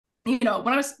when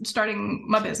I was starting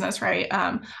my business, right?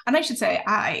 And I should say,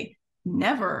 I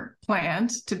never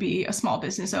planned to be a small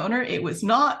business owner. It was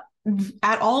not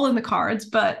at all in the cards,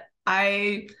 but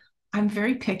I'm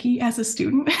very picky as a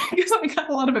student because I got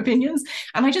a lot of opinions,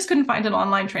 and I just couldn't find an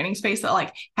online training space that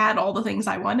like had all the things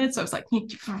I wanted. So I was like,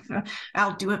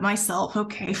 I'll do it myself.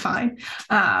 Okay, fine.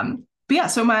 But yeah,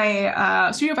 so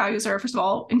my studio values are, first of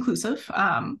all, inclusive,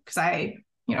 because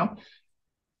you know,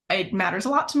 it matters a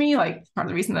lot to me. Like, part of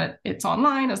the reason that it's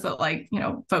online is that, like,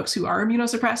 folks who are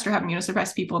immunosuppressed or have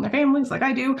immunosuppressed people in their families, like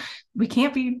I do,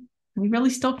 we really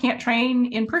still can't train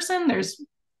in person. There's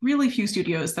really few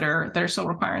studios that are still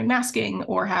requiring masking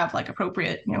or have like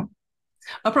appropriate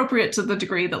to the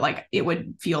degree that like it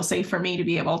would feel safe for me to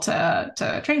be able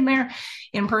to train there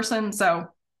in person. So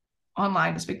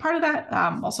online is a big part of that.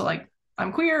 Also, like,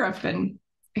 I'm queer. I've been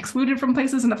excluded from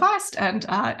places in the past, and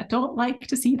I don't like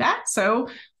to see that. So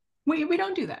we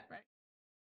don't do that.